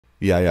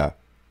Yeah, yeah.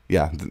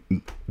 Yeah.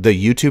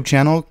 The YouTube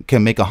channel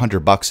can make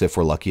 $100 if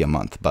we're lucky a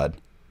month, bud.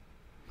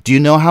 Do you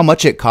know how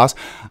much it costs?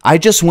 I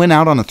just went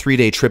out on a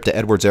 3-day trip to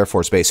Edwards Air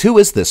Force Base. Who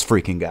is this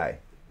freaking guy?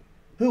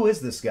 Who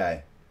is this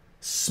guy?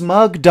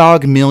 Smug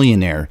Dog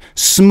Millionaire.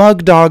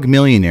 Smug Dog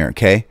Millionaire,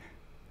 okay?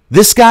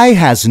 This guy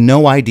has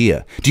no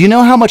idea. Do you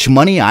know how much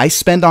money I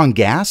spend on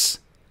gas?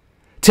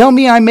 Tell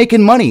me I'm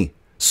making money,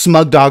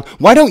 Smug Dog.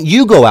 Why don't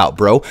you go out,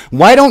 bro?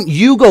 Why don't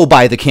you go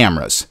buy the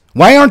cameras?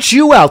 Why aren't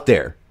you out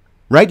there?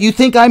 Right? You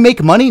think I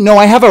make money? No,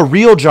 I have a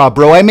real job,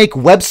 bro. I make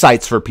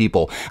websites for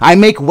people. I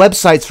make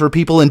websites for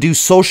people and do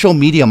social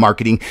media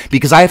marketing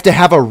because I have to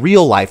have a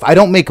real life. I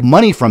don't make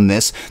money from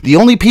this. The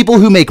only people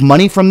who make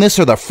money from this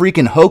are the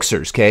freaking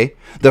hoaxers, okay?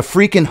 The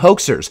freaking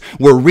hoaxers.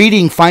 We're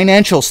reading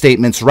financial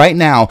statements right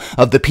now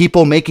of the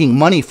people making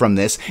money from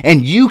this,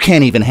 and you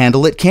can't even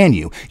handle it, can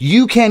you?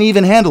 You can't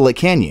even handle it,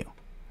 can you?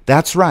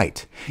 That's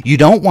right. You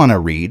don't want to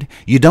read.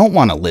 You don't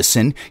want to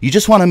listen. You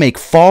just want to make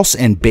false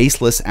and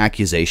baseless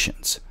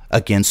accusations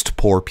against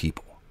poor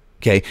people.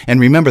 Okay? And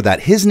remember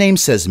that his name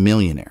says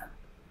millionaire.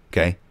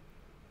 Okay?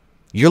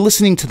 You're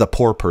listening to the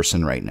poor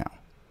person right now.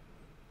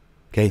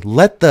 Okay?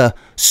 Let the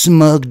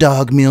Smug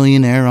Dog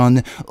Millionaire on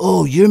the,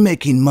 oh, you're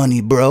making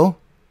money, bro.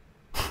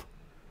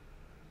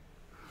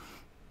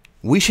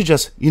 We should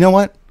just, you know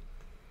what?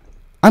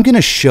 I'm going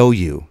to show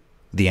you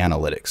the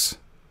analytics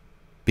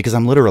because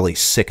I'm literally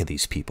sick of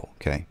these people,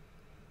 okay?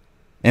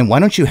 And why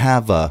don't you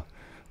have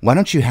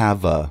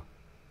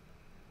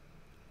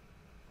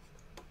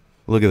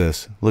look at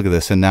this. Look at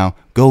this. And now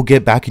go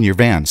get back in your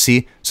van.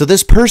 See? So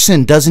this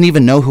person doesn't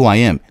even know who I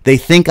am. They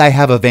think I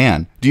have a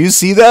van. Do you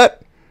see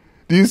that?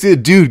 Do you see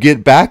it? Dude,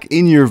 get back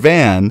in your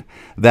van.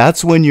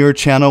 That's when your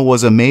channel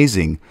was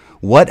amazing.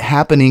 What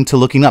happening to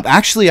looking up?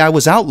 Actually, I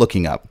was out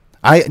looking up.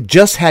 I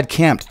just had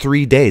camped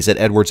 3 days at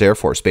Edwards Air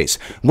Force Base.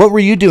 What were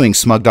you doing,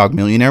 Smug Dog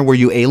Millionaire? Were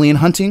you alien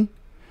hunting?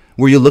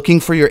 Were you looking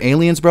for your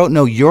aliens, bro?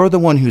 No, you're the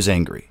one who's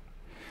angry.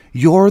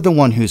 You're the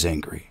one who's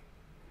angry.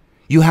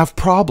 You have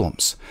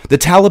problems. The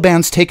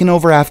Taliban's taken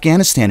over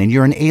Afghanistan and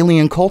you're an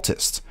alien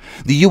cultist.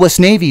 The U.S.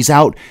 Navy's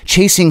out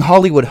chasing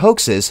Hollywood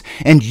hoaxes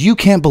and you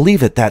can't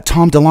believe it that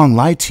Tom DeLonge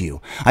lied to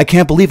you. I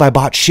can't believe I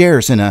bought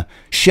shares in a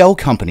shell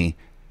company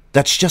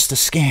that's just a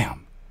scam.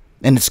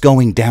 And it's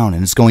going down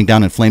and it's going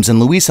down in flames. And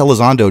Luis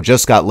Elizondo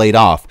just got laid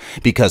off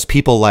because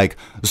people like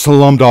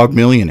Slumdog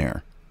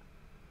Millionaire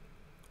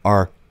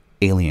are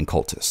alien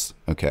cultists.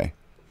 Okay.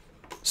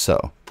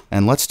 So,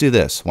 and let's do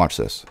this. Watch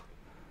this.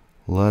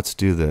 Let's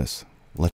do this.